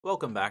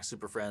Welcome back,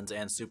 Super Friends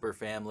and Super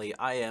Family.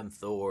 I am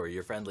Thor,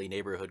 your friendly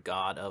neighborhood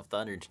god of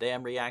thunder. Today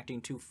I'm reacting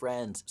to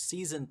Friends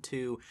Season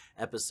 2,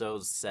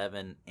 Episodes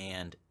 7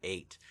 and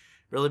 8.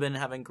 Really been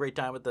having a great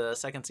time with the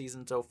second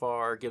season so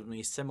far, giving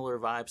me similar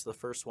vibes to the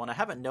first one. I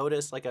haven't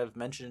noticed, like I've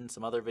mentioned in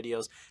some other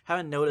videos,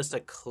 haven't noticed a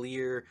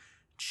clear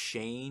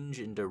change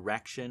in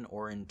direction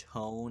or in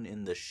tone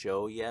in the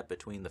show yet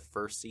between the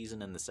first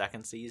season and the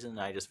second season.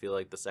 I just feel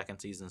like the second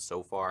season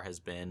so far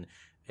has been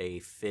a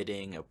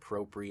fitting,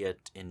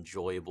 appropriate,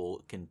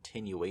 enjoyable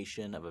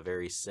continuation of a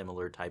very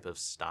similar type of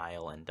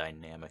style and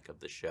dynamic of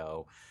the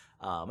show.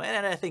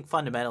 And I think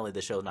fundamentally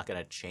the show's not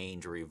going to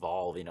change or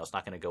evolve. You know, it's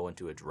not going to go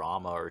into a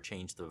drama or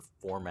change the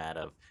format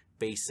of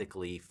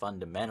basically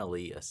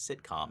fundamentally a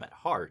sitcom at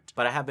heart.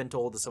 But I have been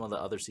told that some of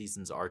the other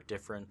seasons are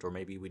different, or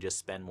maybe we just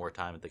spend more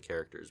time with the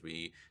characters.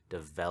 We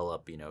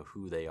develop, you know,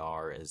 who they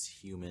are as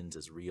humans,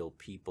 as real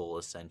people,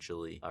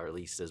 essentially, or at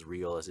least as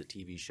real as a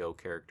TV show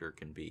character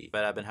can be.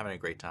 But I've been having a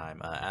great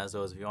time. As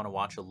always, if you want to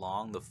watch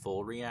along the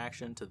full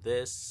reaction to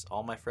this,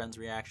 all my friends'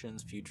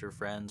 reactions, future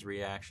friends'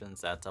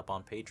 reactions, that's up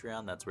on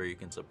Patreon. That's where you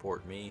can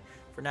support me.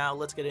 For now,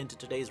 let's get into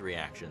today's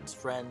reactions.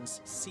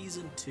 Friends,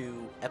 Season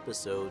 2,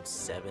 Episodes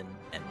 7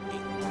 and 8.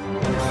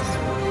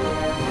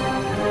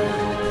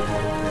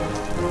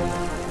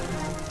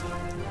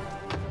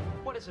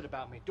 What is it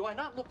about me? Do I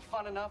not look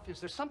fun enough? Is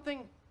there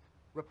something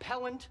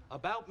repellent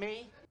about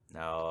me?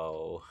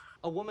 No.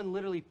 A woman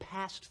literally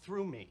passed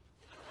through me.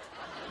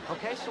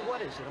 Okay, so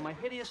what is it? Am I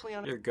hideously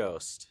You're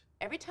Ghost.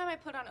 Every time I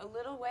put on a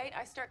little weight,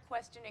 I start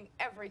questioning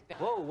everything.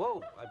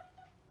 Whoa.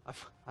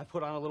 I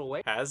put on a little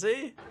weight. Has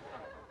he?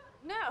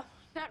 No,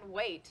 not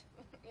weight.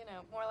 You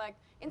know, more like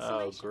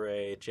insulation. Oh,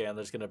 great.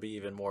 Chandler's gonna be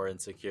even more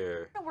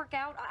insecure. To work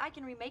out, I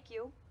can remake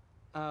you.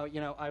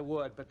 You know, I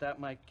would, but that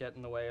might get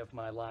in the way of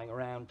my lying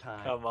around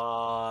time. Come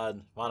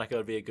on. Monica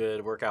would be a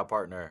good workout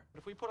partner. But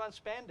if we put on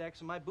spandex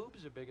and my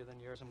boobs are bigger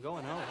than yours, I'm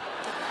going home.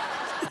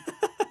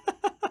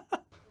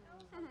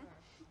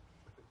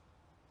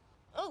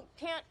 Oh,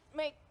 can't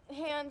make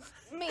hands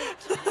meet.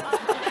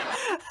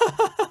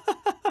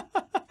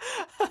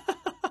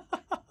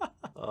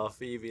 Oh,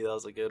 Phoebe, that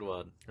was a good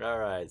one. All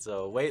right,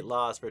 so weight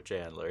loss for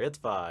Chandler. It's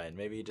fine.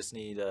 Maybe you just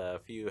need a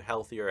few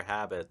healthier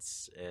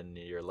habits in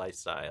your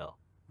lifestyle.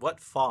 What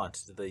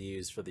font did they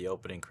use for the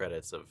opening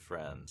credits of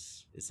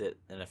Friends? Is it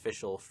an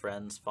official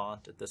Friends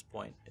font at this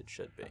point? It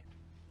should be.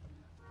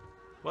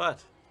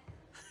 What?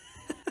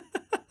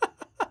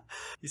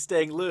 You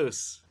staying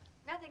loose.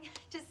 Nothing.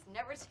 Just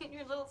never seen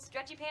your little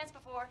stretchy pants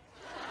before.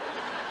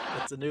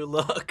 It's a new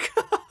look.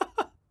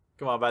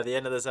 Come on, by the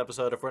end of this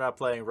episode, if we're not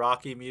playing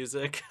Rocky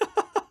music.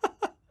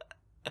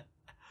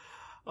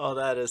 Oh,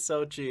 that is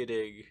so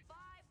cheating.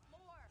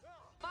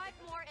 5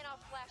 more and I'll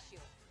flash you.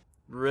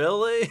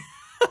 Really?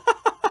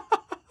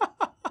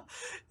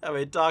 I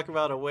mean, talk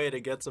about a way to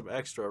get some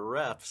extra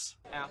reps.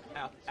 Ow,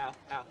 ow, ow,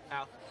 ow,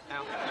 ow,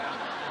 ow, ow.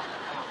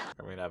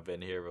 I mean, I've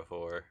been here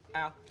before. Ow,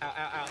 ow, ow,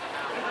 ow,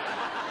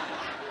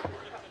 ow.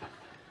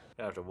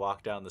 I have to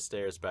walk down the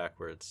stairs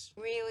backwards.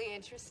 Really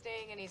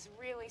interesting, and he's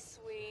really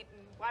sweet.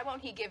 And why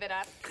won't he give it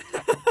up?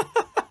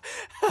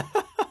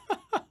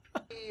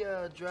 He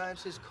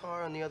drives his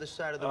car on the other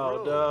side of the Oh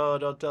road. no,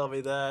 don't tell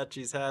me that.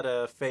 She's had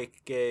a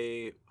fake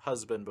gay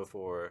husband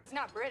before. He's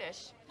not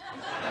British.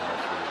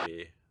 Oh,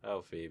 Phoebe.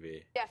 Oh,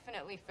 Phoebe.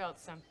 Definitely felt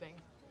something.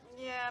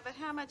 Yeah, but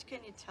how much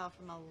can you tell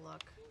from a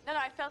look? No,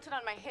 I felt it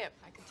on my hip.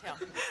 I could tell.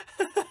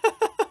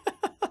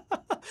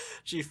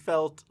 She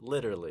felt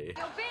literally.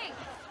 Yo, Bing!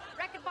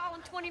 Racquetball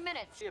in 20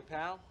 minutes. See ya,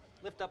 pal.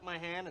 Lift up my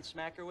hand and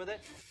smack her with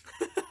it.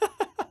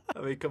 I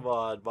mean, come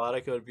on.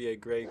 Monica would be a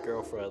great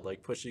girlfriend,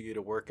 like pushing you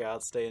to work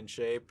out, stay in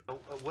shape.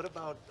 What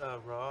about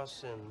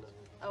Ross and...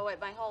 Oh, wait,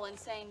 my whole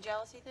insane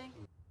jealousy thing?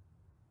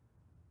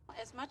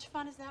 As much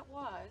fun as that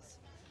was,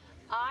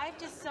 I've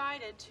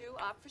decided to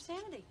opt for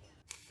sanity.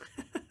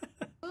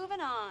 Moving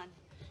on.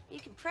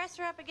 You can press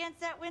her up against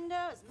that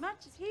window as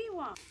much as he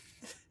wants.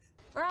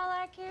 For all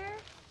I care,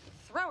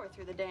 throw her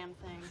through the damn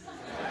thing.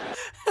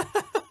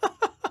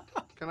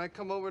 Can I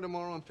come over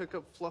tomorrow and pick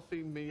up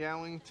Fluffy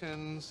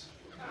Meowington's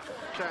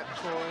cat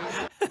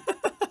toy?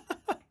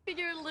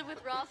 Figure to live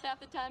with Ross half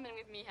the time and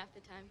with me half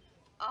the time.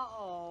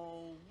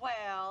 Oh,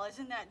 well,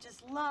 isn't that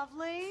just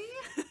lovely?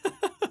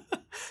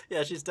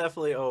 Yeah, she's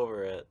definitely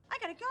over it. I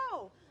gotta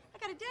go. I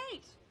got a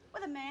date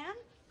with a man.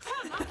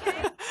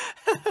 Okay.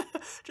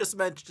 Just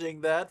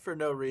mentioning that for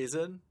no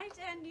reason.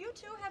 And you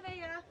two have a,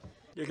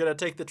 You're gonna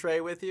take the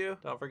tray with you?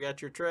 Don't forget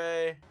your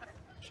tray.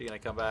 She gonna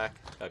come back?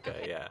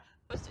 Okay, yeah.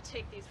 Supposed to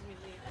take these when we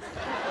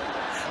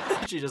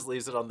leave. She just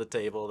leaves it on the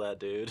table, that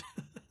dude.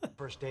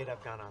 First date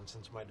I've gone on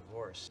since my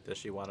divorce. Does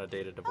she want to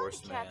date a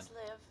divorced man? cats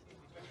live.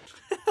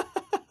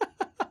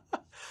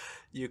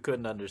 You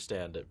couldn't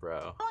understand it,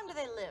 bro. How long do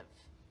they live?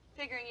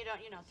 Figuring you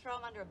don't, throw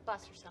them under a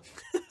bus or something.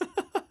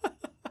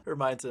 Her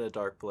mind's in a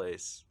dark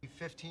place.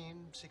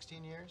 15,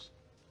 16 years?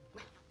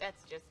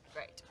 That's just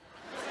great.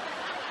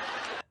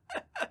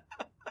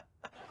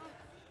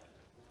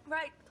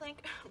 Right,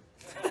 Clink.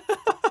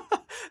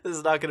 This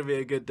is not going to be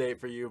a good date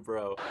for you,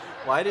 bro.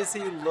 Why does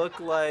he look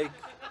like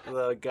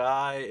the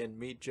guy in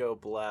Meet Joe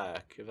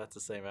Black. If that's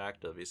the same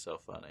actor, it'd be so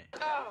funny.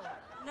 Oh,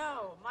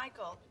 no,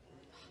 Michael.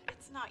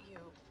 It's not you.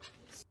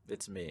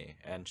 It's me,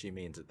 and she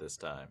means it this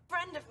time. A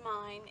friend of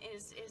mine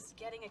is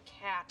getting a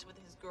cat with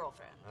his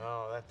girlfriend.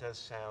 Oh, that does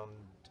sound...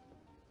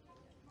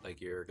 Like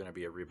you're gonna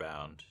be a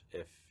rebound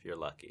if you're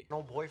lucky.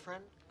 No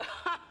boyfriend?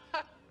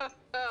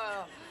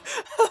 Oh.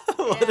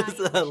 What Yeah, is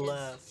you that just-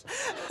 laugh?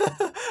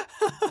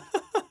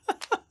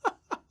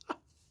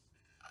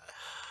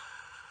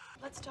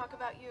 Let's talk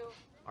about you.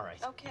 All right.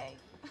 Okay.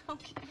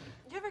 Okay.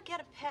 You ever get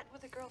a pet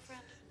with a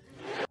girlfriend?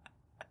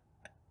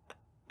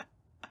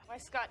 Why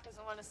Scott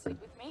doesn't want to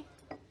sleep with me?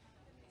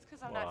 It's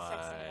because I'm not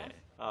sexy Why? enough.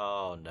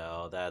 Oh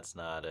no, that's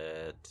not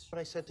it. What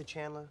I said to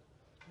Chandler?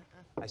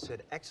 I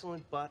said,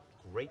 excellent butt,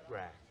 great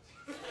rack.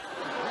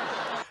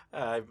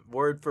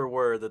 Word for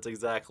word, that's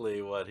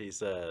exactly what he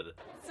said.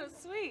 So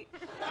sweet.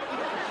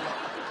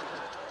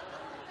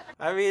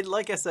 I mean,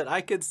 like I said,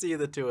 I could see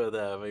the two of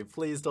them. I mean,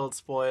 please don't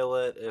spoil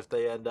it if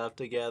they end up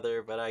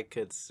together, but I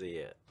could see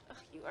it. Ugh,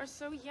 you are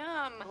so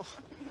yum.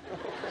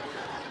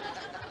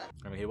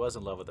 I mean, he was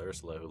in love with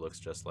Ursula, who looks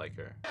just like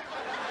her.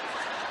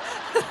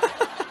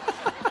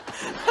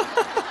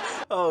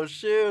 Oh,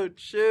 shoot,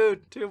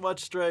 shoot. Too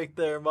much strength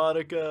there,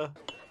 Monica.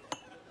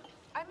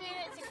 I mean,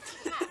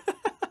 it's a cat.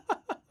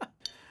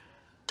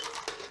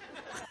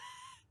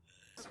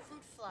 Those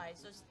fruit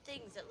flies, those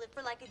things that live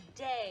for like a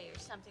day or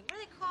something. What are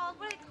they called?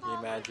 What are they Can called? you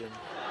imagine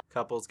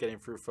couples getting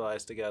fruit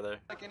flies together?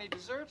 Like any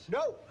desserts?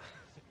 No.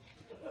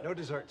 No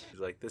dessert. He's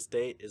like, this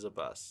date is a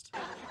bust.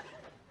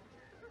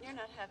 You're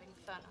not having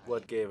fun, are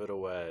What gave it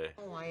away?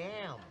 Oh, I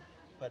am.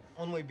 But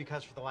only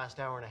because for the last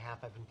hour and a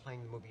half I've been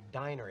playing the movie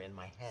Diner in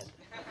my head.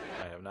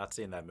 I have not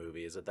seen that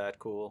movie. Is it that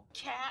cool?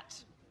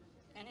 Cat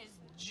and his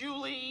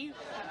Julie.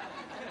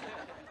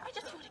 I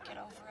just want to get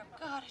over him.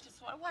 God, I just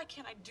want. Why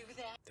can't I do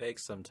that?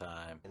 Takes some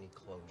time. Any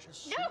closure?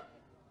 No.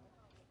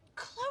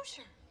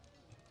 Closure.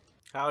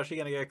 How is she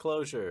gonna get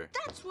closure?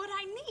 That's what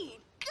I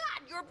need.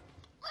 God, you're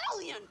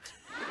brilliant.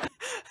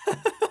 I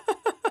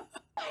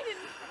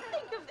didn't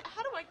think of that.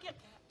 How do I get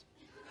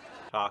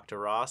that? Talk to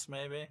Ross,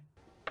 maybe?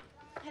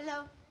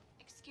 Hello.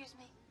 Excuse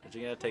me. Are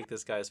you gonna take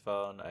this guy's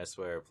phone? I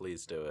swear,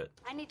 please do it.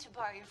 I need to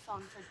borrow your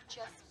phone for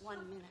just 1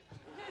 minute.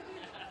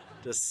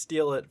 Just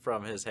steal it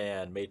from his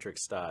hand,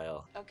 Matrix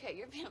style. Okay,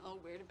 you're being a little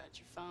weird about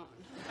your phone.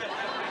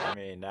 I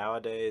mean,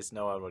 nowadays,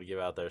 no one would give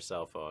out their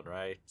cell phone,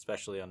 right?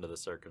 Especially under the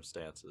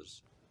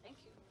circumstances. Thank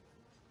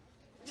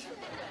you.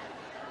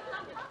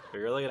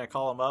 You're really gonna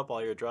call him up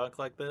while you're drunk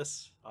like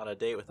this? On a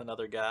date with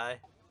another guy?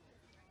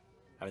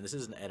 I mean, this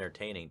is an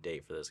entertaining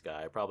date for this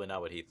guy. Probably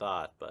not what he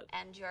thought, but...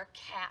 And your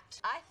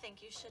cat. I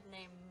think you should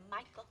name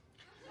Michael.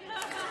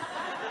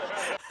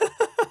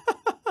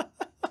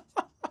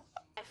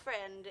 My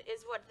friend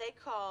is what they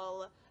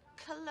call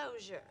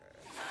closure.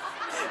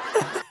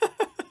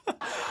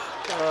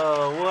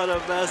 Oh, what a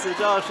message.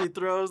 Oh, she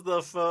throws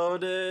the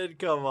phone in.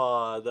 Come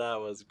on, that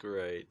was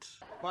great.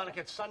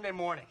 Monica, it's Sunday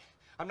morning.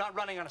 I'm not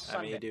running on a I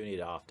Sunday. mean, you do need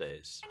off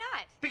days. Why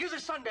not? Because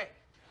it's Sunday.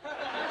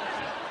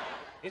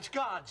 It's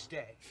God's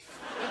day.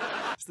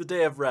 It's the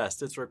day of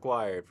rest. It's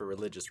required for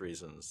religious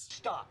reasons.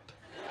 Stop.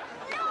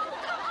 No, come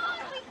on,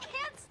 we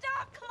can't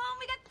stop. Come on,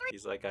 we got 3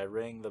 He's like, I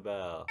ring the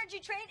bell. energy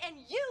train and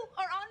you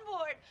are on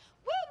board.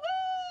 Woo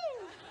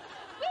woo!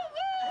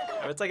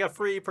 Woo woo! It's like a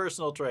free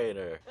personal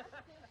trainer.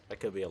 That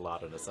could be a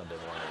lot on a Sunday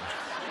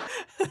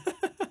morning.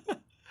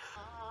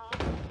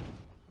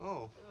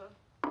 Oh.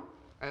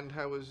 And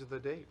how was the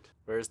date?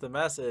 Where's the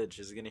message?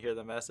 Is he gonna hear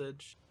the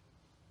message?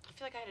 I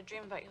feel like I had a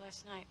dream about you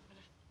last night, but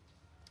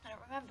I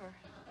don't remember.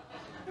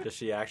 Does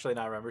she actually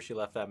not remember she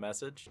left that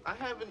message? I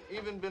haven't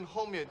even been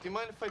home yet. Do you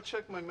mind if I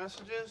check my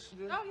messages?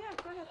 Oh yeah,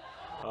 go ahead.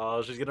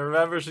 Oh, she's gonna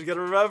remember. She's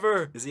gonna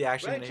remember. Is he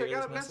actually Rach, gonna I hear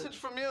got this a message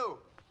from you.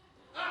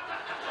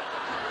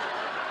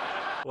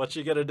 What's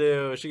she gonna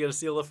do? Is she gonna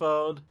steal the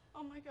phone?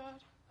 Oh my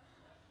god.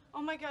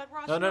 Oh my god,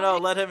 Ross. No, no, no.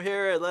 Let him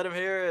hear it. Let him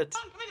hear it.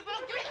 Give me the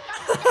phone, give me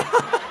the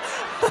phone.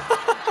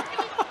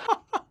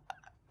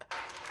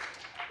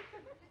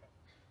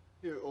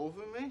 You're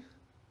over me?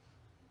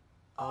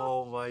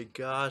 Oh my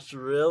gosh,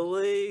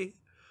 really?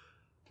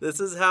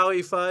 This is how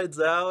he finds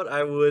out?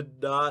 I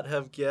would not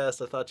have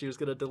guessed. I thought she was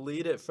gonna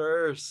delete it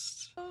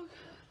first.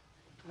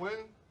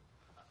 When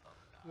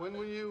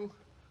were you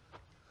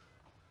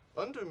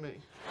under me?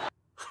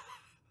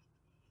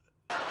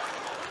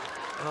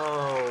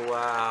 Oh,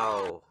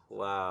 wow.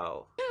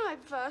 Wow.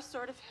 I've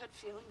sort of had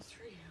feelings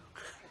for you.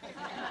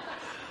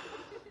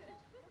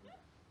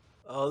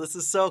 Oh, this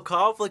is so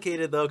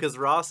complicated though, because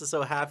Ross is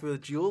so happy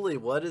with Julie.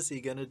 What is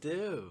he gonna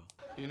do?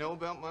 You know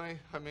about my,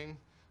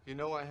 you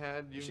know I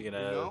had, Is she you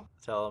gonna know?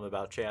 tell him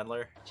about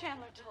Chandler?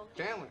 Chandler told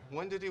me. Chandler,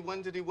 when did he?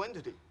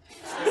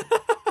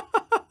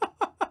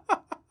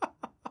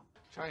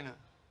 China.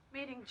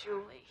 Meeting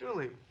Julie.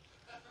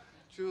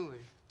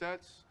 Julie,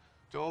 that's,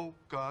 oh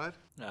God.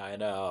 I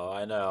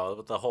know.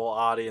 What the whole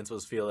audience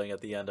was feeling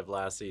at the end of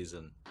last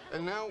season.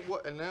 And now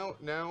what, and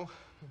now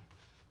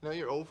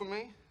you're over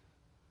me?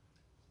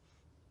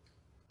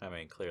 I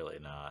mean, clearly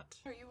not.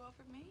 Are you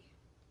over me?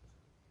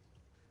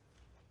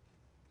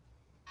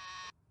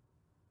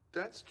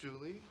 That's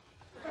Julie.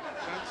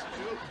 That's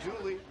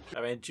Julie.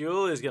 I mean,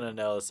 Julie's gonna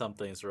know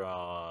something's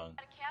wrong.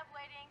 Got a cab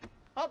waiting.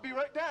 I'll be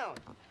right down.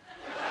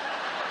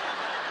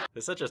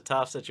 It's such a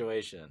tough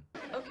situation.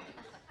 Okay.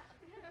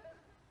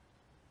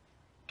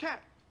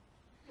 Cat.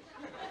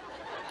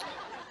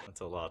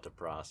 That's a lot to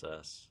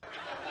process.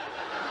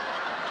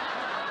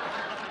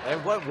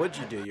 And what would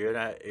you do?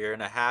 You're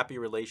in a happy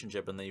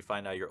relationship, and then you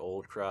find out your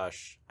old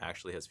crush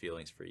actually has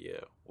feelings for you.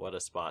 What a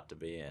spot to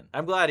be in.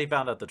 I'm glad he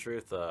found out the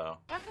truth, though.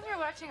 How come you're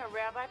watching a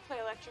rabbi play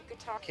electric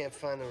guitar? Can't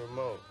find the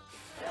remote.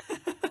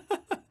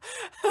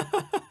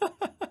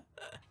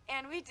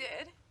 And we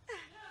did.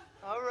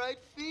 All right,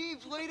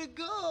 Phoebes, way to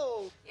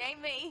go.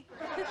 Ain't me.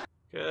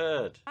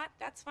 Good.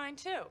 That's fine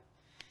too.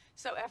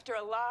 So after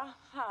a lot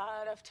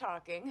of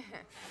talking,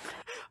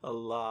 A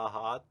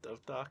lot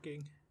of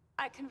talking.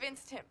 I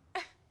convinced him.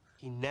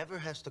 He never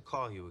has to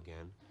call you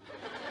again.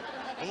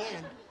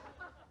 And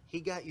he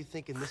got you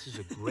thinking this is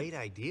a great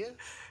idea?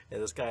 Yeah,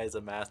 this guy is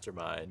a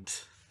mastermind.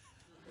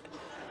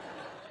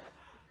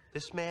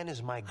 This man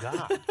is my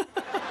god.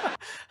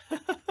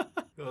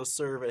 Go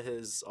serve at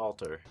his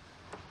altar.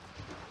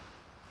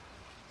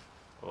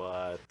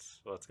 What?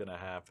 What's gonna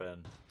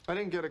happen? I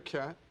didn't get a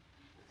cat.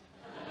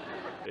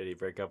 Did he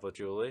break up with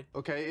Julie?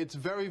 Okay, it's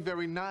very,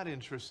 very not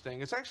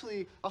interesting. It's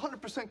actually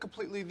 100%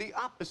 completely the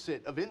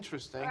opposite of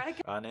interesting.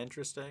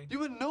 Uninteresting?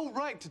 You had no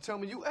right to tell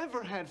me you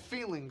ever had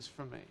feelings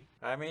for me.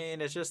 I mean,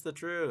 it's just the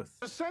truth.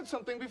 I said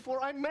something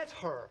before I met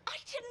her. I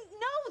didn't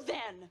know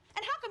then.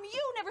 And how come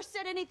you never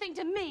said anything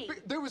to me?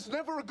 There was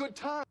never a good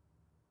time.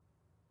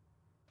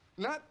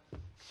 Not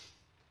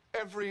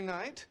every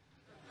night.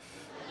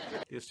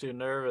 He's too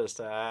nervous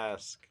to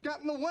ask. Got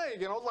in the way,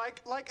 you know,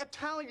 like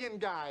Italian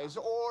guys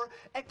or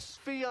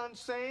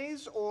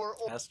ex-fiancés or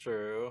That's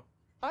true.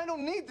 I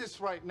don't need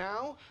this right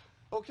now.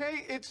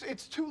 Okay?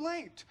 It's too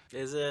late.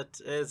 Is it?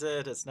 Is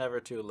it? It's never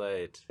too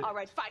late. All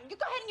right, fine. You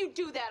go ahead and you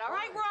do that, all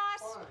right,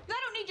 Ross? Fine. I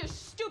don't need your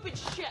stupid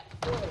shit.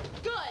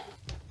 Good.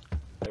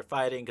 They're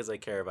fighting because they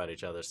care about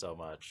each other so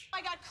much.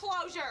 I got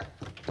closure.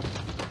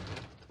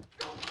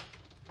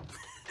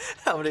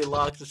 How many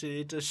locks does she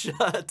need to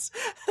shut?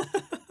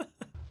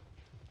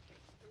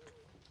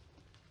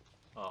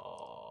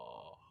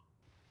 Oh.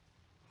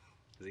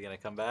 Is he gonna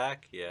come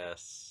back?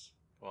 Yes.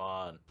 Come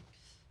on.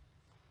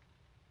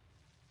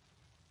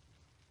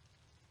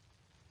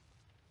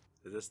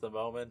 Is this the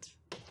moment?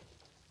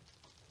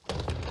 You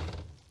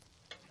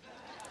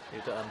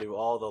have to undo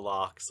all the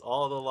locks.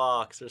 All the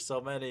locks. There's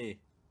so many.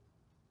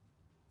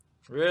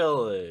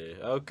 Really?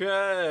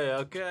 Okay,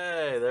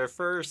 okay. Their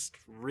first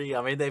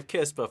I mean, they've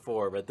kissed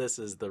before, but this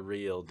is the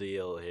real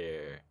deal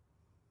here.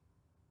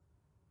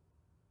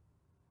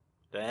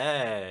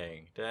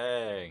 Dang,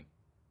 dang.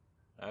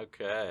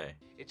 Okay.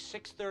 It's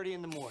 6:30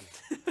 in the morning.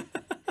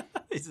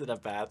 He's in a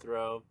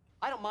bathrobe.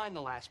 I don't mind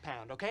the last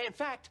pound, okay? In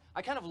fact,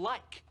 I kind of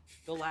like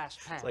the last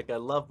pound. It's like I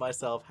love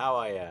myself how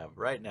I am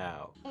right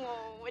now.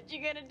 Oh, what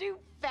you gonna do,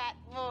 fat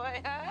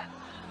boy, huh?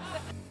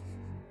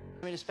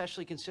 I mean,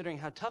 especially considering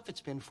how tough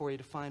it's been for you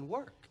to find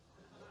work.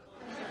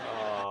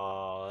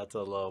 Oh, that's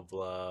a low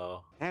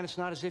blow. And it's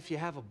not as if you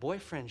have a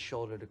boyfriend's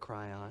shoulder to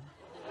cry on.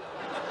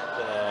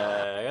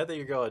 Dang, I think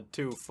you're going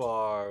too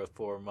far with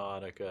poor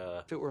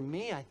Monica. If it were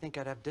me, I think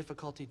I'd have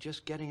difficulty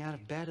just getting out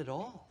of bed at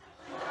all.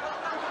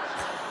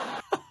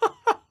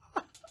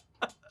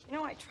 You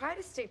know, I try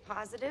to stay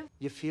positive.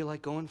 You feel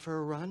like going for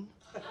a run?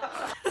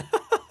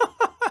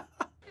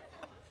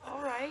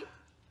 All right.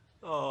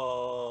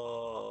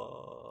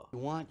 Oh. If you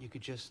want, you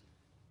could just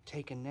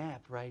take a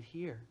nap right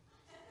here.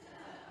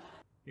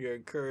 You're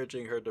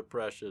encouraging her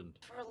depression.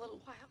 For a little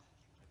while.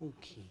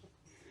 Okay.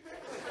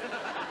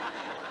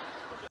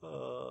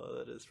 Oh,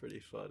 that is pretty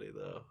funny,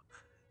 though.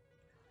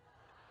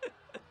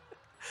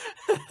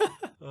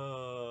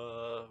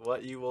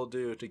 What you will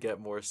do to get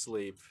more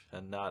sleep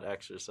and not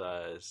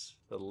exercise.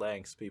 The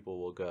lengths people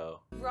will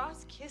go.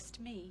 Ross kissed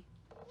me.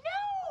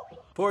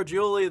 Poor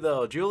Julie,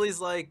 though. Julie's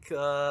like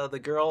the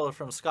girl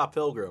from Scott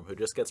Pilgrim who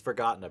just gets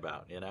forgotten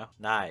about, you know?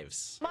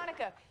 Knives.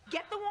 Monica,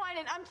 get the wine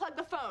and unplug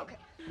the phone. Okay.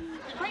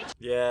 Rachel,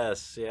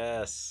 Yes,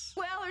 yes.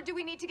 well, or do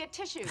we need to get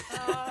tissues?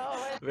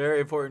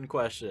 Very important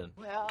question.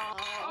 Well,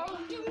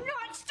 Do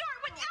not start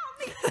without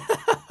me!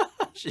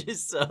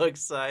 She's so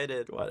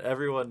excited. What?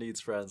 Everyone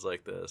needs friends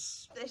like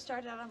this. They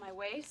started out on my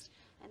waist,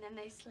 and then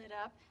they slid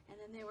up, and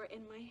then they were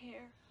in my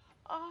hair.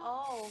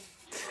 Oh.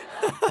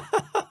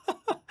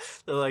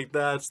 They're like,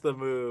 that's the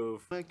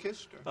move. I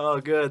kissed her. Oh,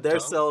 good. They're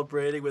Tom?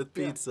 celebrating with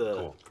pizza.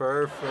 Cool.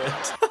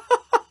 Perfect.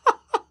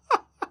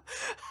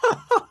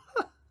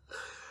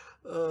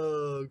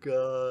 Oh,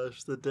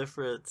 gosh. The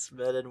difference.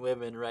 Men and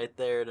women right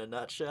there in a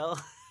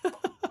nutshell.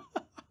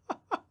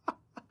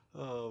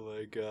 Oh,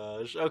 my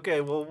gosh.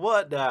 Okay, well,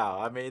 what now?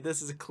 I mean,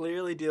 this is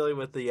clearly dealing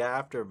with the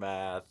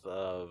aftermath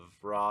of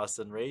Ross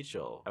and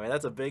Rachel. I mean,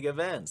 that's a big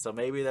event, so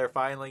maybe they're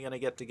finally going to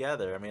get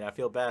together. I mean, I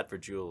feel bad for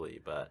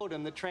Julie, but...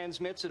 And that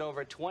transmits at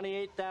over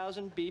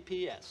 28,000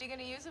 BPS. what are you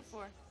gonna use it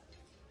for?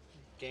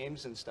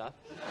 Games and stuff.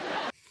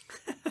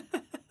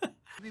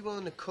 You be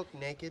willing to cook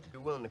naked? If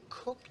you're willing to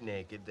cook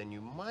naked, then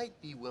you might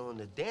be willing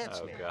to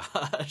dance Oh naked.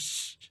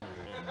 gosh.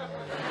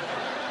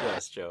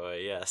 Yes,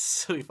 Joey,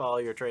 yes. We follow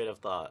your train of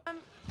thought.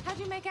 How'd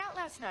you make out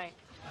last night?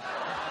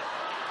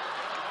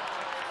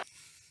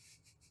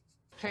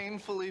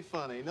 Painfully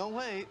funny. No,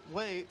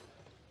 wait.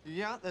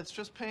 Yeah, that's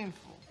just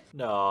painful.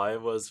 No, it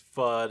was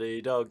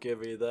funny. Don't give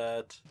me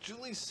that.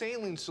 Julie's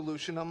saline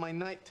solution on my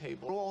night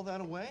table. Throw all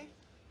that away?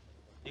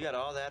 You got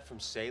all that from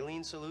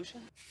saline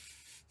solution?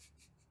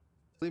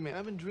 Believe me,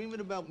 I've been dreaming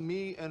about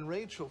me and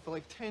Rachel for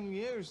like 10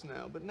 years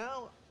now, but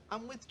now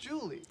I'm with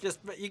Julie.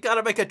 You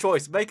gotta make a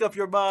choice. Make up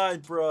your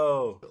mind,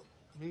 bro.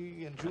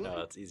 Me and I Julie? know,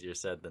 it's easier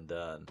said than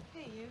done.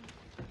 Hey, you.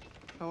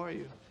 How are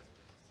you?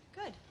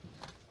 Good.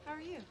 How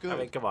are you? Good. I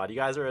mean, come on, you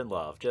guys are in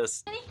love.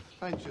 Just...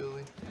 Hi,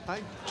 Julie. Hi,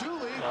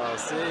 Julie!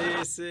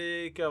 Oh,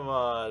 see, come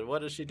on.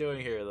 What is she doing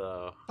here,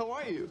 though? How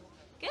are you?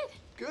 Good.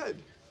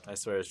 Good. I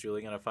swear, is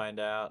Julie gonna find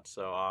out?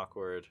 So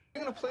awkward.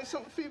 You gonna play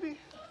something, Phoebe?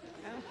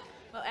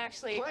 Well,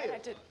 actually, Play I it.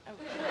 had to.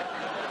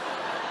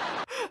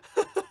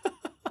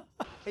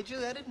 Hey,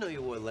 Julie, I didn't know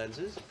you wore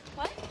lenses.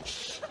 What?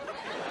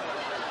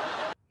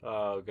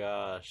 Oh,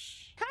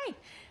 gosh. Hi.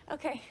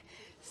 Okay.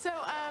 So,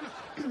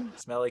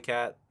 Smelly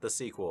Cat, the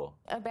sequel.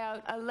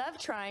 about a love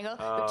triangle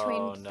Oh,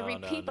 between no, three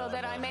no, people no,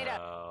 that no, I made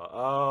up no.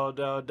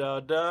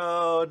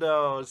 Oh,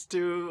 no. It's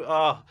too...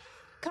 Oh.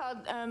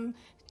 called,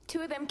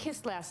 Two of Them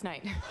Kissed Last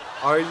Night.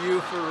 Are you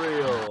for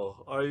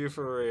real? Are you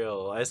for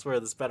real? I swear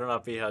this better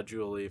not be how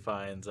Julie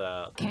finds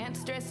out. Can't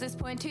stress this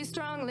point too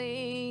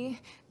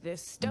strongly.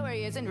 This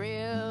story isn't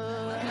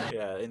real.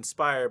 Yeah,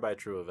 inspired by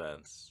true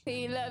events.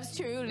 He loves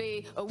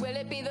truly, or will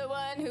it be the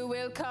one who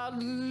will call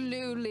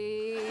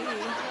Luli?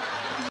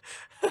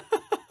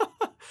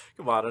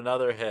 Come on,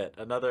 another hit.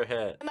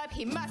 Up,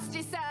 he must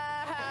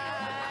decide.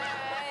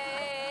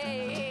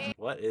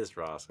 What is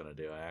Ross gonna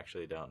do? I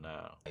actually don't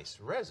know. Nice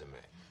resume.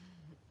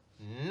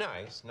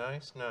 Nice.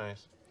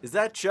 Is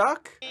that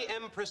Chuck?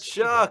 Empress.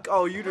 Chuck!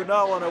 Oh, you do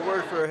not want to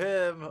work for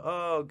him.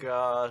 Oh,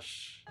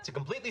 gosh. It's a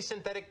completely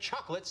synthetic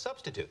chocolate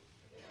substitute.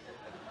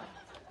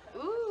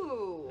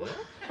 Ooh.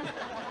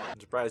 I'm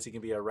surprised he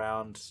can be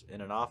around in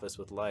an office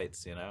with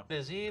lights, you know? It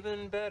is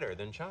even better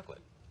than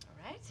chocolate.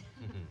 All right.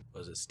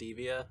 Was it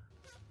stevia?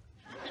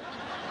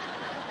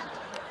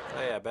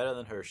 Oh yeah, better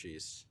than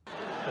Hershey's.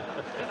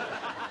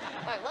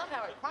 I love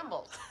how it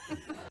crumbles.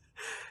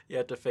 You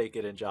have to fake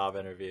it in job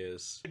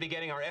interviews. Should be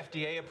getting our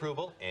FDA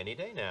approval any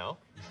day now.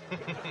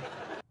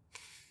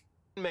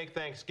 Make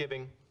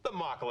Thanksgiving the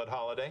Immaculate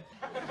holiday.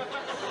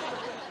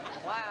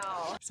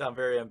 Wow. You sound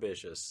very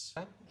ambitious.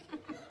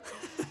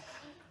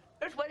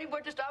 Just waiting for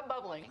it to stop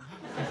bubbling.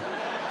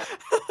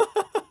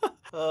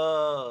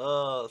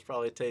 Oh, this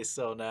probably tastes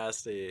so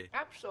nasty.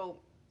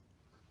 Absolutely.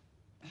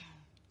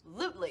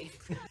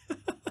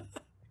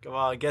 Come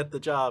on, get the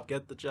job.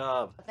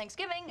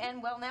 Thanksgiving,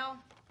 and well,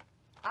 now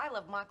I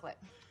love Mocklet.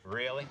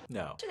 Really?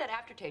 No. To that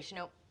aftertaste, you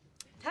know,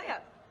 tell ya,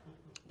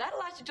 that'll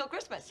last until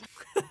Christmas.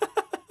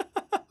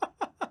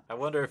 I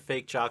wonder if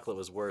fake chocolate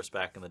was worse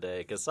back in the day,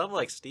 because some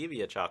like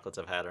stevia chocolates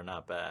I've had are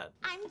not bad.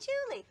 I'm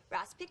Julie.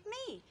 Ross picked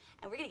me.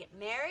 And we're gonna get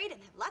married and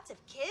have lots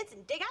of kids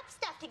and dig up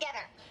stuff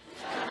together.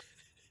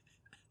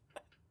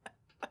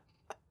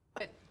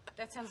 But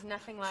that sounds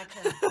nothing like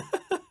her.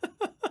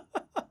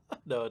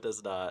 No, it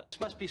does not. This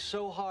must be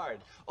so hard.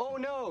 Oh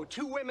no,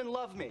 2 women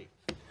love me.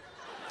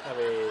 I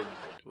mean,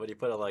 when you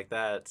put it like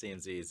that, it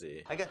seems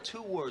easy. I got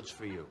 2 words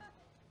for you.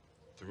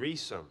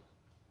 Threesome.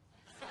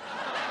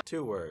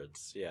 2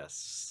 words,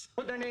 yes.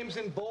 Put their names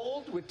in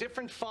bold with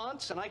different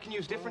fonts, and I can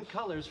use different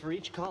colors for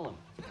each column.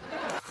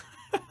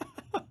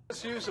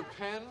 Let's use a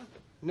pen.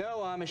 No,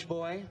 Amish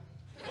boy.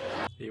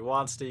 He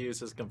wants to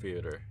use his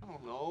computer. I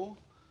don't know.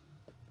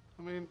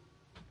 I mean,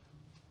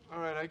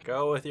 all right, I can.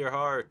 Go with your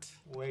heart.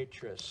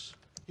 Waitress.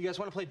 You guys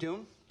want to play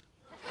Dune?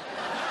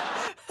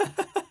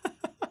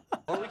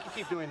 Or we can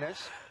keep doing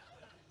this.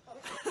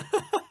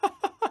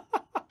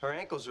 Her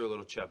ankles are a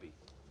little chubby.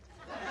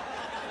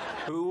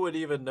 Who would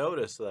even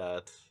notice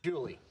that?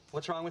 Julie,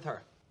 what's wrong with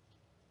her?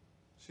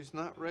 She's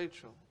not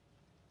Rachel.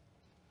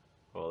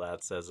 Well,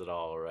 that says it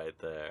all right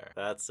there.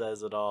 That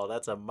says it all.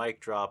 That's a mic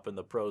drop in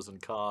the pros and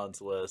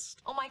cons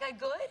list. Oh my God,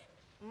 good?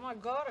 Oh my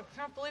God, I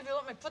can't believe you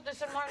let me put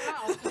this in my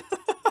mouth.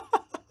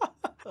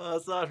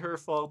 It's not her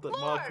fault that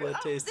Mocklet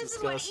tastes this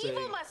disgusting. is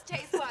what evil must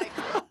taste like.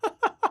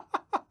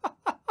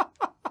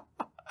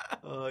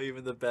 Oh,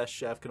 even the best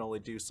chef can only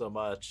do so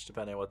much,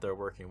 depending on what they're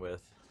working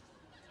with.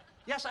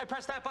 Yes, I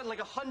pressed that button like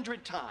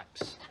 100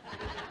 times.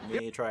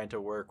 Me trying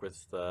to work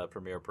with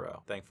Premiere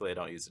Pro. Thankfully, I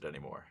don't use it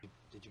anymore.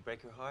 Did you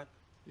break her heart?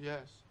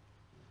 Yes.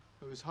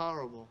 It was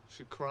horrible.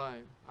 She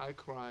cried. I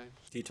cried.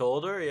 He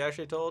told her? He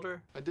actually told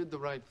her? I did the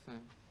right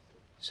thing.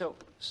 So,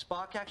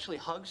 Spock actually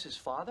hugs his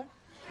father?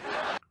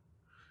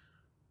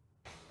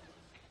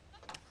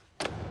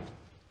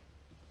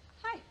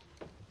 Hi.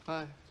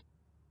 Hi.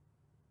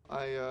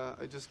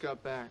 I just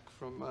got back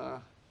from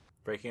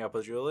Breaking up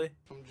with Julie?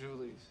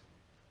 Julie's.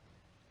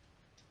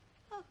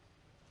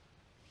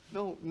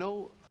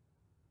 No.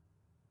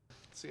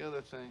 It's the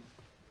other thing.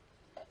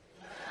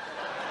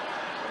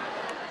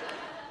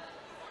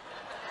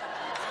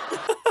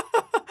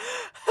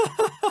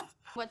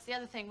 What's the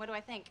other thing? What do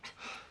I think?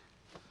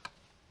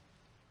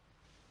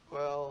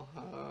 Well,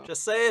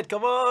 Just say it,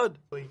 come on!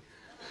 Well,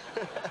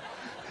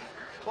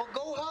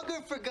 go hug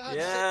her for God's sake.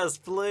 Yes,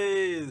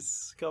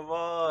 please! Come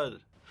on!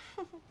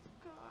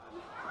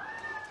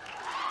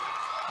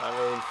 I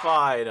mean,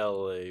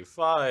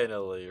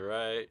 finally,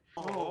 right?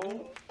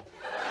 Oh.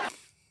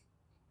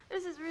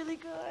 This is really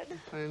good.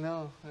 I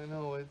know.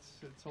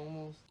 It's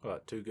almost.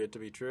 What, too good to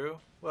be true?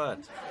 What?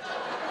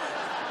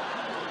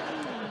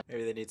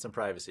 Maybe they need some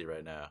privacy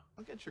right now.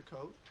 I'll get your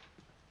coat.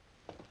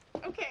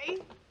 Okay.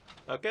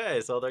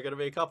 Okay, so they're gonna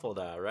be a couple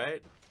now,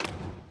 right?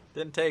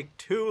 Didn't take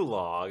too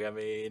long, I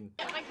mean...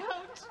 Get my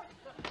coat.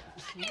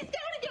 He's down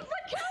to get my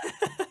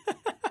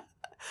coat.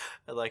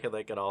 I like how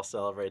they can all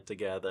celebrate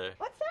together.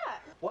 What's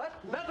that? What?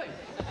 Nothing.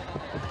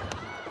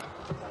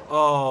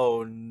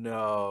 Oh,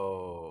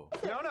 no.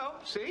 No.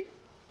 See?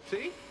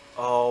 See?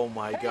 Oh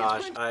my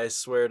gosh, I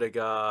swear to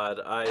God,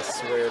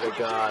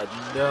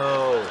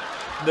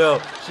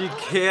 no, she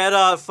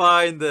cannot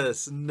find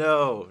this,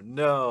 no,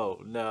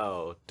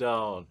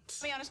 don't.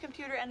 Me on his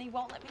computer and he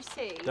won't let me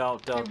see.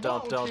 Don't.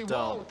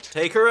 won't.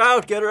 Take her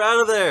out, get her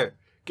out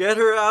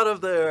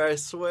of there, I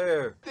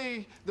swear.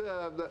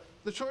 The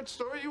short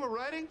story you were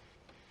writing?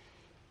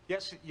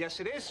 Yes,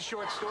 it is a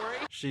short story.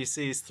 She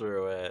sees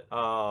through it.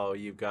 Oh,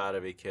 you've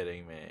gotta be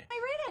kidding me. I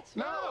read it.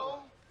 No.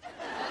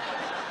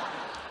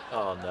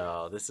 Oh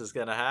no, this is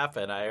gonna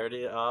happen,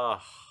 oh.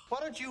 Why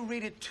don't you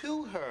read it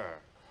to her?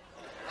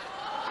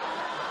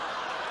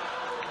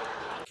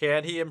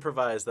 Can he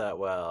improvise that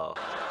well?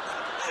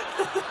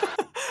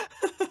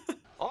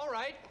 All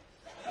right.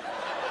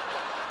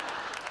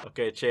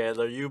 Okay,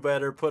 Chandler, you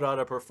better put on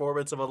a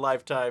performance of a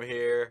lifetime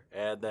here.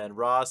 And then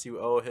Ross, you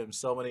owe him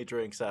so many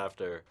drinks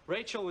after.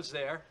 Rachel was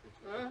there.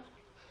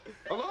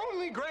 A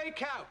lonely gray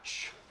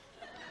couch.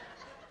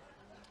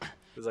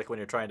 It's like when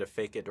you're trying to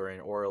fake it during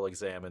an oral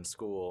exam in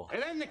school.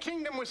 And then the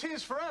kingdom was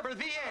his forever,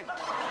 the end.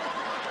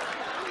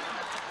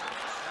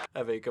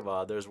 I mean, come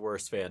on, there's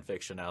worse fan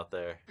fiction out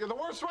there. You're the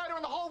worst writer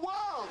in the whole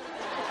world.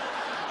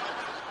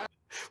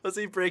 Was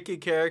he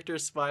breaking character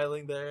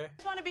smiling there?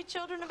 Just want to be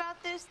children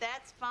about this?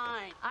 That's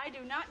fine. I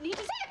do not need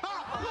to say it.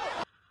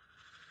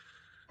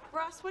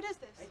 Ross, what is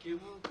this? Thank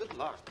you. Good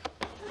luck.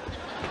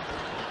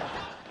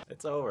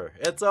 It's over.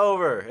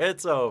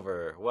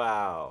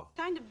 Wow.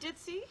 Kind of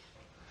ditzy.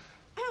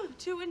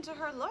 Too into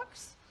her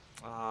looks.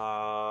 Oh,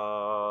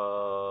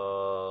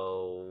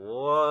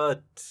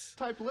 what?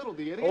 Type little,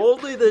 the idiot.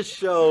 Only the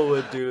show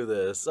would do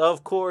this.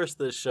 Of course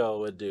the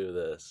show would do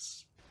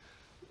this.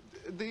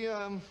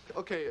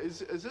 Okay, is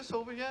this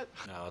over yet?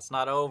 No, it's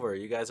not over.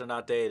 You guys are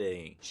not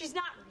dating. She's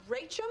not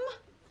Rachel?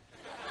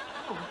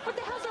 What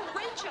the hell's a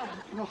Rachel?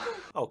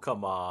 Oh,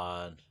 come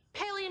on.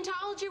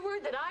 Paleontology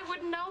word that I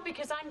wouldn't know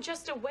because I'm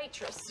just a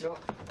waitress. No.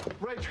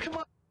 Rach, come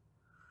on.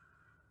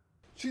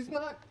 She's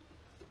not.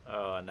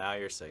 Oh, now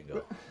you're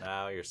single.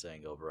 Now you're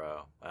single,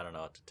 bro. I don't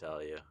know what to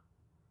tell you.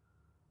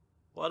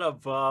 What a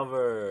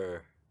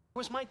bummer. It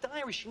was my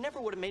diary. She never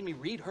would have made me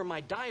read her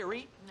my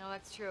diary. No,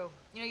 that's true.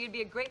 You know, you'd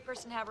be a great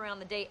person to have around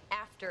the day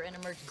after an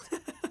emergency.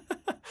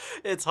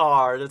 It's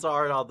hard. It's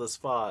hard on the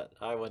spot.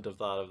 I wouldn't have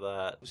thought of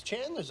that. It was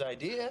Chandler's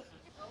idea.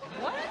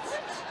 What?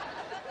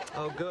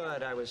 Oh,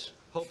 good. I was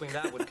hoping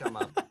that would come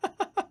up.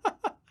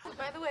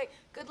 By the way,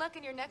 good luck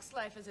in your next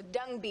life as a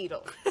dung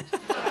beetle.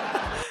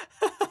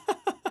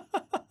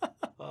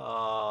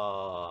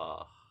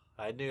 Oh,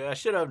 I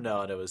should have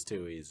known it was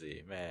too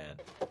easy, man.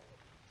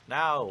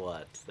 Now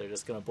what? They're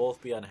just gonna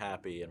both be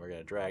unhappy and we're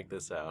gonna drag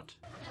this out.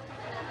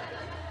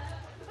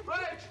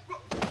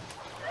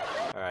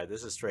 Alright,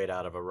 this is straight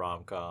out of a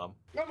rom-com.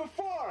 Number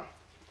 4,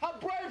 how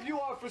brave you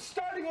are for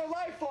starting your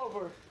life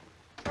over.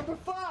 Number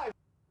 5,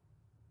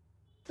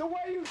 the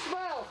way you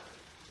smell.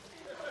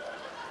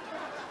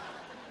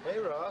 Hey,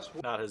 Ross.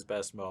 Not his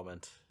best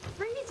moment.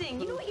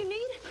 Freezing. You know what you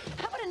need?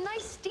 How about a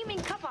nice steaming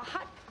cup of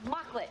hot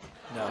mocklet?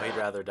 No, he'd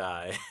rather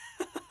die.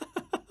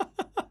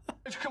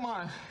 Come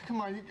on,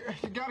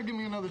 you gotta give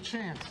me another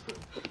chance.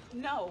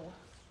 No.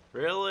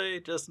 Really?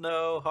 Just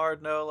no?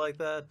 Hard no like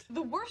that?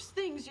 The worst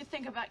things you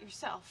think about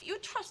yourself. You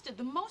trusted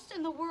the most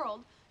in the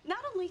world, not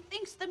only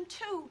thinks them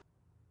too,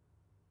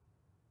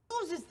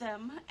 uses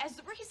them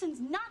as reasons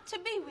not to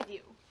be with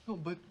you. No,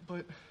 but.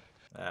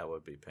 That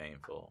would be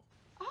painful.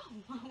 Oh,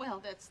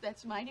 well,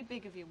 that's mighty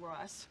big of you,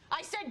 Ross.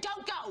 I said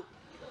don't go!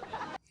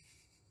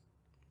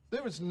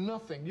 There is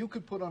nothing you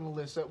could put on a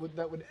list that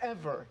would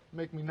ever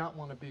make me not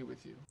want to be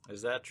with you.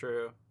 Is that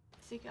true?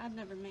 See, I'd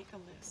never make a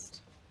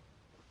list.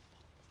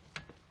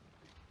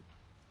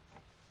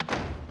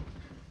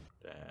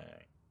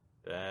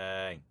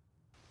 Dang.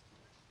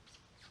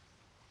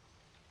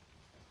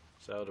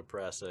 So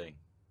depressing.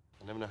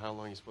 I never know how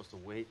long you're supposed to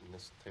wait in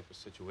this type of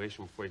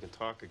situation before you can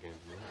talk again.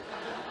 You know?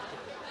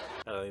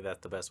 I don't think that's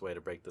the best way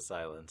to break the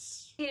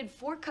silence. He had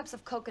 4 cups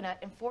of coconut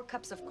and 4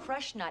 cups of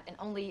crushed nut and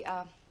only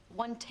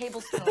 1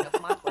 tablespoon of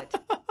mocklet.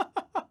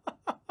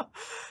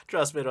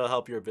 Trust me, it'll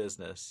help your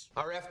business.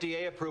 Our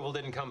FDA approval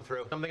didn't come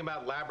through. Something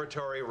about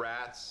laboratory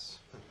rats.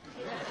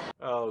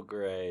 Oh,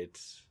 great.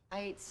 I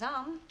ate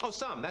some. Oh,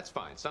 some. That's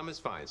fine. Some is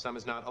fine. Some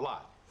is not a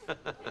lot.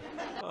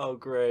 Oh,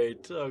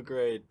 great. Oh,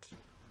 great.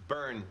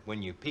 Burn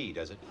when you pee,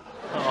 does it?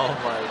 Oh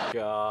my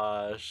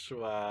gosh.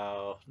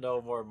 Wow.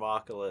 No more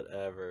Mockolet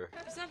ever.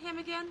 Is that him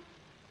again?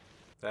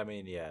 I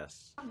mean,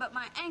 yes. But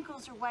my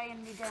ankles are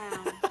weighing me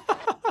down.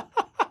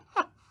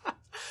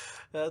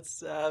 That's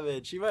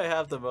savage. She might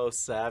have the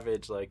most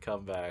savage, like,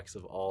 comebacks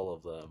of all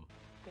of them.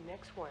 The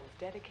next one's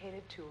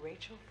dedicated to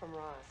Rachel from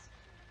Ross.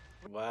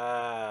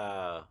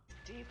 Wow.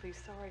 Deeply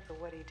sorry for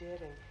what he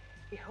did, and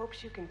he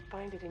hopes you can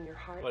find it in your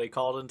heart. What, he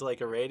called into,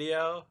 like, a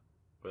radio?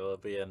 Will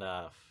it be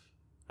enough?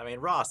 I mean,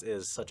 Ross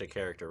is such a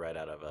character right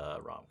out of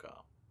a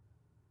rom-com.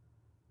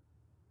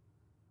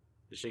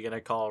 Is she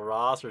gonna call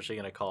Ross, or is she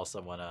gonna call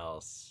someone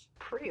else?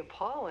 Pretty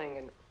appalling,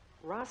 and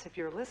Ross, if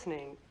you're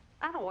listening,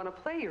 I don't want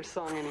to play your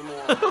song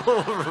anymore.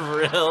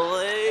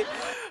 Really?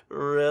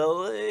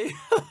 Really?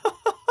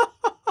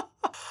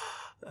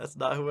 That's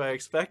not who I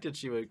expected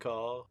she would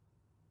call.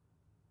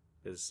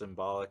 Is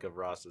symbolic of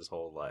Ross's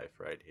whole life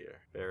right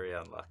here. Very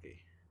unlucky.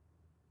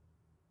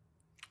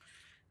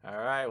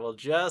 Alright, well,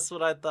 just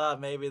when I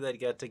thought maybe they'd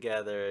get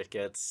together, it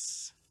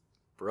gets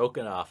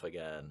broken off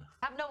again.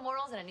 I have no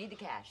morals and I need the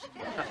cash.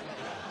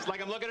 It's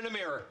like I'm looking in a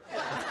mirror.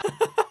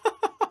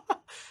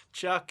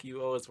 Chuck,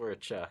 you always wear a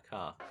Chuck,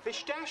 huh?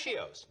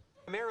 Pistachios,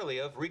 primarily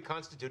of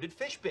reconstituted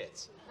fish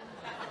bits.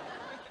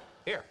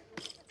 Here,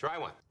 try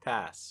one.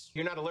 Pass.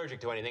 You're not allergic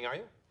to anything, are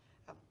you?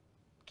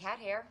 Cat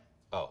hair.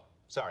 Oh,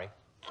 sorry.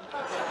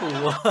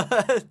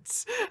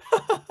 What?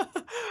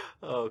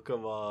 Oh,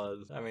 come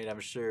on. I mean,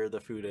 I'm sure the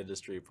food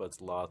industry puts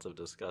lots of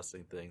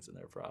disgusting things in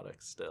their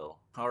products still.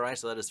 Alright,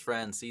 so that is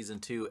Friends Season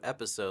 2,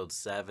 Episodes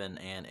 7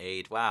 and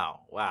 8.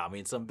 Wow. Wow. I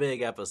mean, some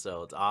big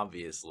episodes,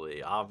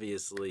 obviously.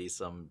 Obviously,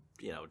 some,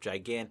 you know,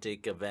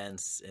 gigantic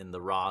events in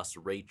the Ross,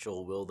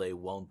 Rachel, will they,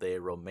 won't they,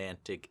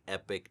 romantic,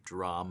 epic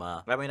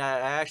drama. I mean, I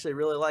actually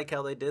really like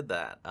how they did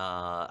that.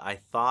 I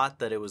thought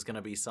that it was going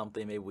to be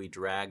something maybe we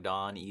dragged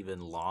on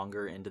even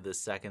longer into the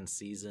second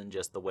season,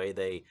 just the way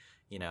they,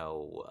 you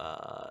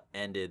know,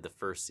 ended the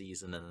first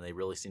season, and then they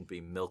really seem to be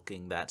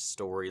milking that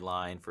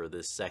storyline for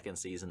this second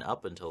season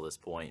up until this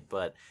point.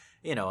 But,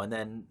 you know, and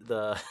then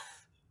the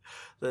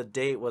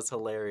date was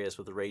hilarious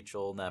with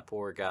Rachel and that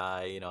poor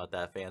guy, you know, at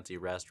that fancy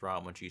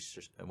restaurant when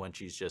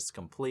she's just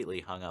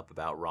completely hung up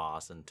about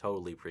Ross and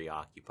totally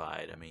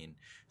preoccupied. I mean,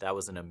 that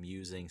was an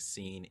amusing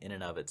scene in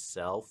and of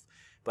itself.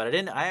 But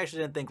I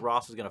actually didn't think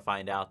Ross was going to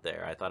find out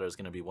there. I thought it was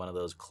going to be one of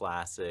those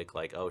classic,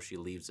 like, oh, she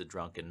leaves a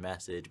drunken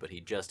message, but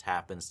he just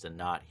happens to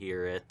not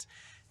hear it.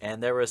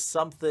 And there was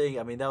something,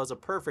 I mean, that was a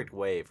perfect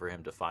way for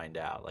him to find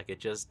out. Like,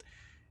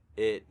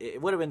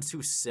 it would have been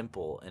too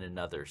simple in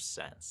another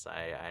sense.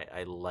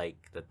 I like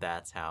that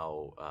that's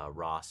how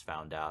Ross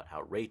found out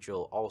how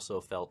Rachel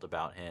also felt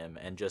about him.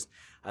 And just,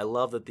 I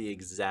love that the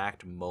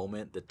exact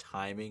moment, the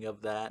timing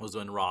of that was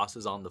when Ross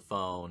is on the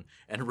phone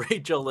and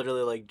Rachel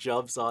literally like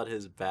jumps on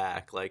his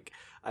back. Like,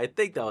 I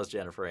think that was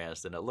Jennifer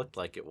Aniston. It looked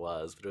like it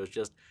was, but it was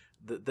just,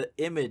 the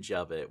image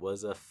of it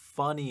was a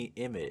funny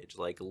image,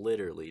 like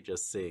literally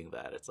just seeing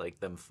that. It's like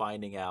them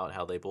finding out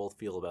how they both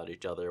feel about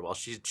each other while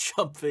she's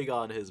jumping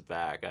on his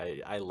back.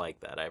 I like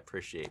that. I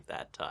appreciate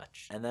that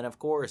touch. And then, of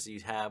course, you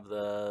have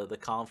the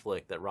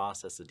conflict that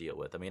Ross has to deal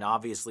with. I mean,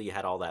 obviously you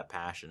had all that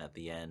passion at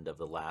the end of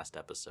the last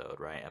episode,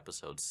 right?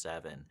 Episode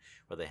 7,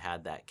 where they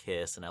had that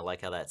kiss. And I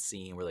like how that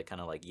scene where they kind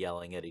of like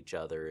yelling at each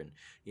other and,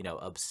 you know,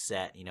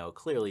 upset, you know,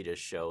 clearly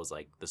just shows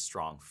like the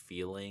strong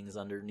feelings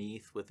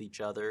underneath with each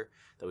other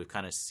that we've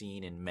kind of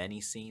seen in many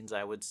scenes,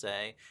 I would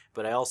say.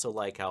 But I also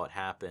like how it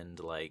happened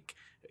like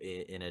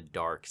in a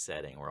dark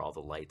setting where all the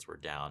lights were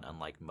down.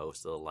 Unlike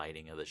most of the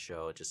lighting of the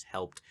show, it just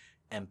helped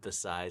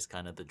emphasize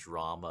kind of the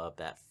drama of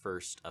that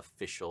first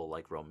official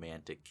like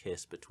romantic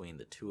kiss between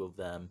the two of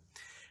them.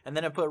 And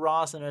then it put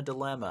Ross in a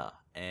dilemma,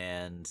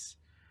 and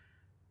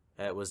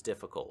it was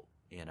difficult.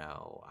 You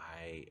know,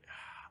 I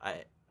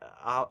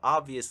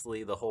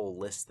obviously the whole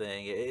list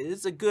thing,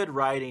 it's a good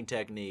writing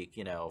technique,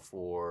 you know,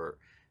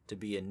 to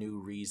be a new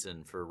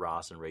reason for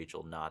Ross and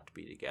Rachel not to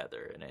be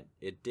together. And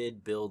it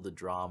did build the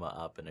drama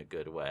up in a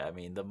good way. I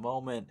mean, the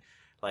moment,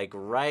 like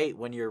right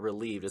when you're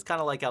relieved, it's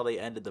kind of like how they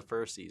ended the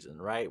first season,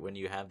 right? When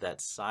you have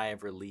that sigh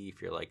of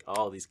relief, you're like,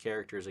 oh, these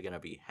characters are going to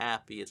be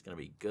happy. It's going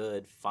to be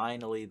good.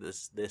 Finally,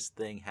 this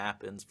thing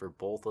happens for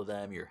both of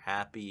them. You're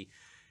happy.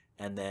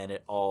 And then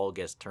it all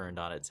gets turned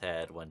on its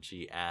head when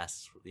she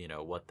asks, you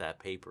know, what that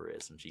paper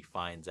is, and she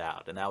finds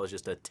out. And that was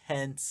just a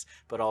tense,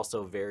 but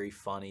also very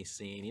funny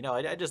scene. You know,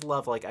 I just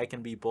love, like, I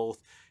can be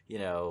both, you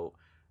know,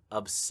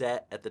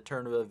 upset at the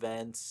turn of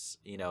events,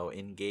 you know,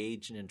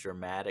 engaged in a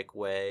dramatic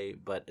way,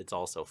 but it's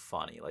also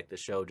funny. Like, the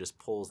show just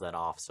pulls that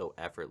off so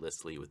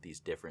effortlessly with these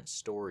different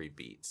story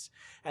beats.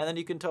 And then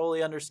you can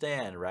totally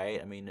understand,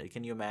 right? I mean,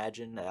 can you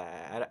imagine?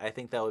 I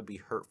think that would be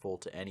hurtful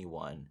to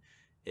anyone.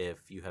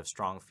 If you have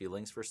strong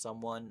feelings for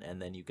someone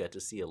and then you get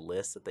to see a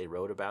list that they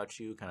wrote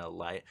about you, kind of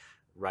like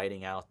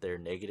writing out their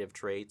negative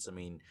traits. I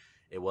mean,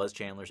 it was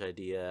Chandler's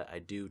idea. I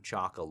do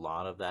chalk a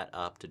lot of that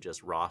up to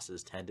just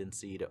Ross's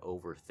tendency to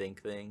overthink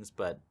things,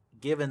 but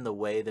given the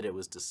way that it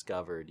was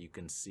discovered, you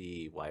can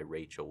see why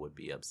Rachel would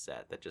be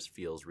upset. That just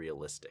feels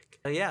realistic.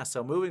 But yeah,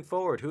 so moving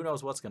forward, who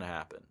knows what's going to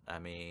happen? I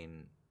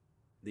mean,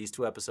 these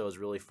 2 episodes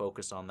really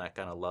focus on that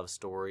kind of love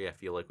story. I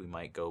feel like we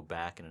might go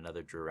back in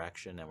another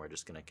direction, and we're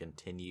just going to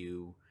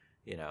continue,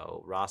 you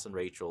know, Ross and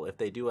Rachel. If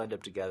they do end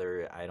up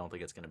together, I don't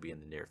think it's going to be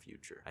in the near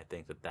future. I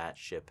think that that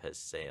ship has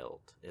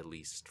sailed, at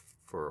least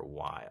for a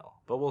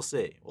while. But we'll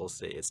see. We'll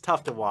see. It's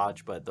tough to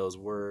watch, but those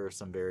were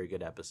some very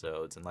good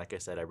episodes. And like I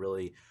said, I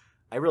really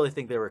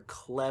think they were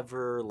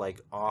clever,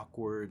 like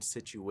awkward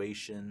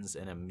situations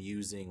and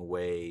amusing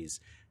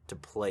ways to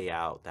play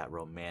out that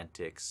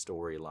romantic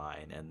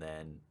storyline and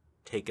then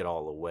take it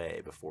all away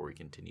before we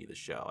continue the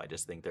show. I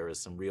just think there is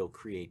some real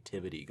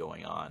creativity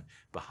going on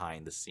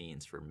behind the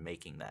scenes for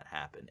making that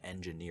happen,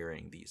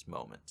 engineering these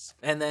moments.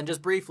 And then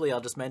just briefly,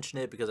 I'll just mention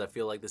it because I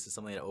feel like this is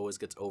something that always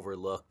gets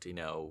overlooked, you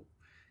know,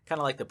 kind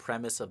of like the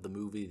premise of the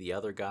movie The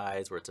Other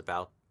Guys, where it's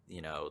about,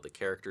 you know, the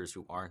characters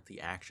who aren't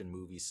the action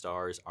movie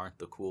stars, aren't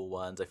the cool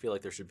ones. I feel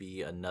like there should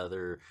be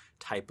another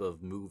type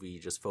of movie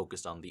just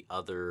focused on the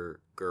other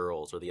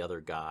girls or the other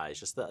guys,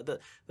 just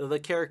the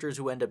characters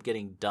who end up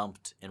getting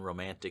dumped in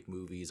romantic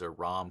movies or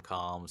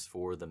rom-coms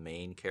for the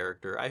main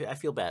character. I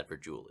feel bad for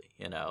Julie,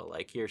 you know,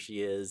 like here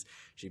she is,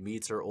 she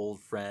meets her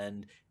old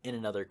friend in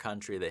another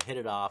country, they hit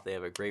it off, they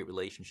have a great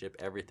relationship,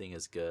 everything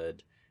is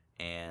good,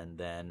 and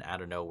then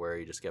out of nowhere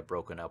you just get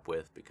broken up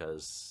with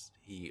because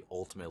he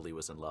ultimately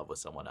was in love with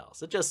someone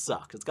else. It just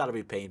sucks. It's got to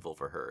be painful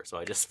for her. So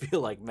I just feel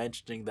like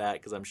mentioning that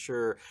because I'm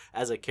sure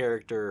as a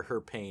character,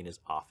 her pain is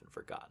often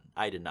forgotten.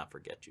 I did not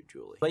forget you,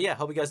 Julie. But yeah,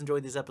 hope you guys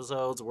enjoyed these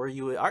episodes. Are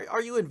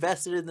you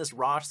invested in this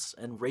Ross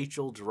and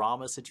Rachel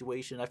drama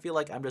situation? I feel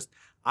like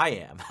I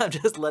am. I'm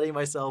just letting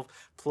myself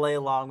play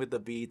along with the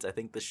beats. I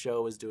think the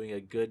show is doing a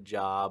good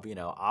job. You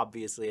know,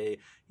 obviously,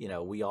 you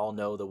know, we all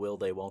know the will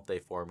they, won't they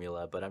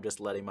formula, but I'm just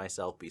letting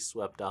myself be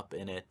swept up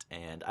in it,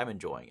 and I'm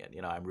enjoying it.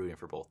 You know, I'm rooting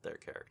for both their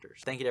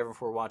characters. Thank you to everyone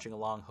for watching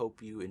along.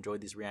 Hope you enjoyed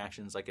these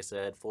reactions. Like I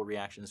said, full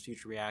reactions,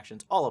 future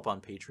reactions, all up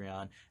on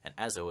Patreon. And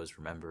as always,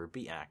 remember,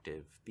 be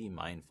active, be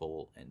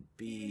mindful, and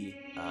be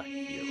a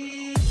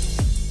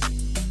hero.